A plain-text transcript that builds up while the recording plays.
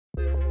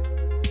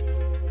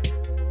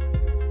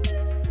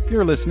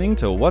You're listening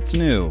to What's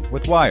New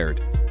with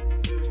Wired.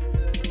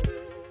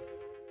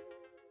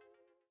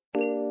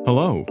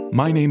 Hello,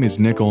 my name is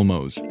Nick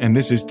Olmos, and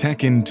this is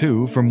Tech in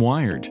 2 from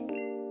Wired.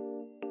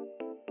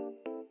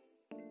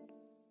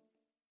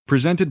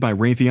 Presented by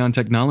Raytheon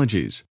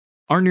Technologies.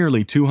 Our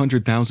nearly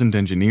 200,000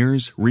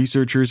 engineers,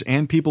 researchers,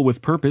 and people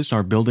with purpose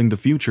are building the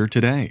future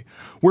today.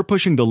 We're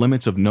pushing the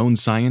limits of known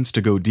science to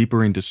go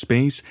deeper into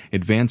space,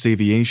 advance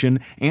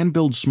aviation, and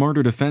build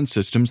smarter defense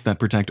systems that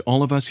protect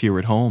all of us here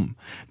at home.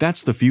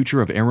 That's the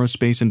future of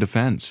aerospace and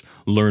defense.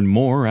 Learn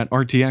more at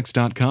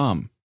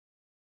rtx.com.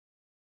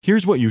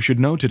 Here's what you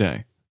should know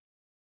today.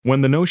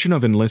 When the notion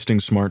of enlisting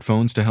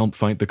smartphones to help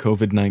fight the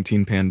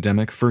COVID-19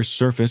 pandemic first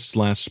surfaced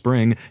last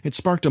spring, it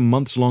sparked a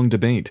months-long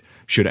debate.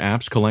 Should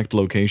apps collect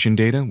location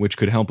data, which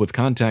could help with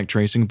contact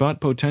tracing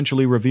but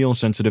potentially reveal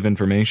sensitive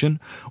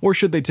information? Or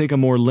should they take a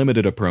more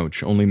limited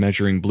approach, only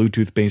measuring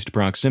Bluetooth-based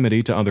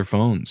proximity to other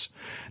phones?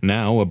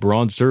 Now, a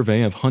broad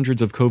survey of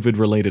hundreds of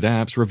COVID-related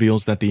apps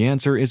reveals that the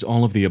answer is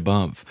all of the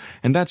above.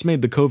 And that's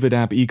made the COVID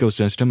app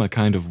ecosystem a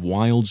kind of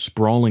wild,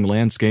 sprawling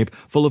landscape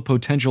full of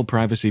potential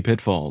privacy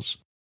pitfalls.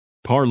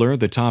 Parler,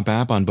 the top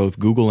app on both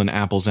Google and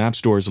Apple's app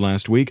stores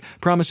last week,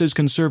 promises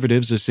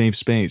conservatives a safe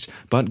space,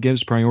 but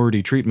gives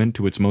priority treatment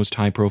to its most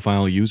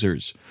high-profile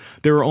users.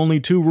 There are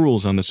only 2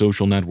 rules on the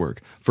social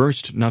network.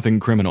 First, nothing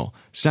criminal.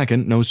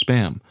 Second, no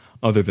spam.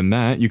 Other than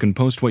that, you can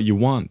post what you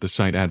want, the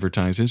site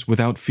advertises,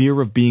 without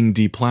fear of being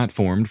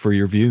deplatformed for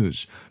your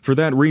views. For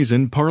that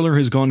reason, Parler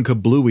has gone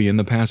kablooey in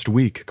the past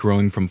week,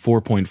 growing from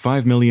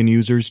 4.5 million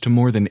users to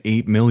more than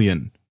 8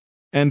 million.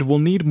 And we'll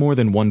need more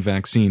than one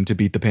vaccine to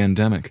beat the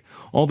pandemic.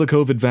 All the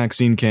COVID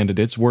vaccine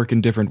candidates work in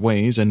different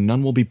ways, and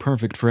none will be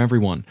perfect for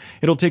everyone.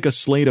 It'll take a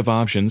slate of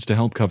options to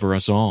help cover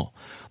us all.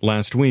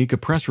 Last week, a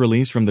press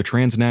release from the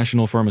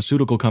transnational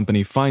pharmaceutical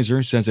company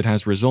Pfizer says it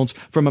has results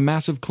from a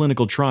massive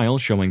clinical trial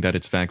showing that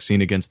its vaccine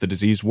against the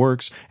disease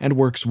works, and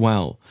works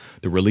well.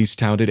 The release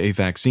touted a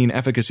vaccine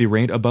efficacy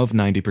rate above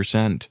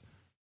 90%.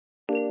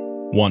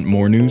 Want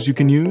more news you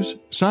can use?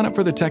 Sign up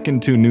for the Tech in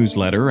 2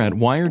 newsletter at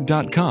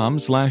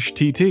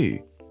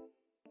wired.com/TT.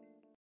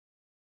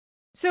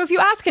 So if you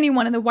ask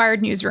anyone in the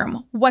Wired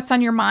newsroom, what's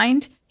on your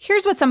mind?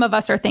 Here's what some of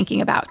us are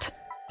thinking about.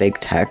 Big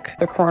tech,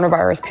 the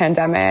coronavirus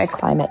pandemic,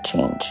 climate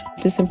change,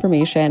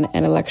 disinformation,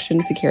 and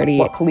election security.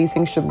 What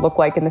policing should look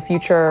like in the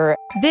future.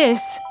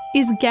 This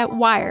is Get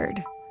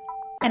Wired.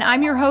 And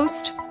I'm your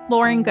host,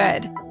 Lauren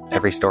Good.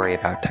 Every story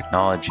about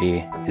technology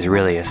is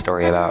really a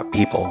story about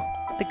people.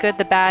 The good,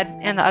 the bad,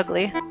 and the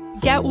ugly.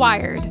 Get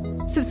Wired.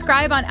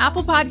 Subscribe on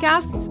Apple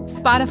Podcasts,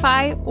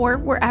 Spotify, or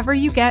wherever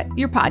you get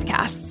your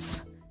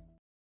podcasts.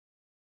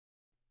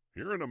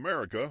 Here in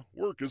America,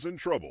 work is in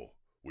trouble.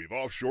 We've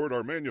offshored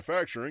our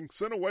manufacturing,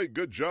 sent away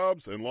good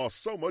jobs, and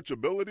lost so much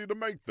ability to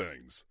make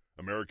things.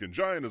 American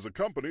Giant is a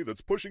company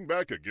that's pushing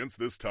back against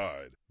this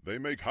tide. They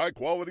make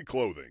high-quality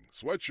clothing,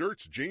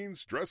 sweatshirts,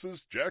 jeans,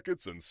 dresses,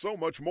 jackets, and so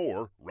much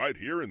more right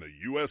here in the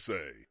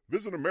USA.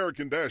 Visit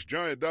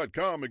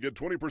American-Giant.com and get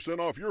 20%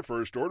 off your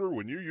first order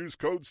when you use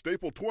code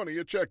STAPLE20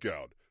 at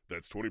checkout.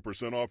 That's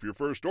 20% off your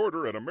first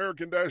order at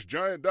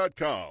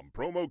American-Giant.com,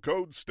 promo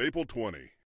code STAPLE20.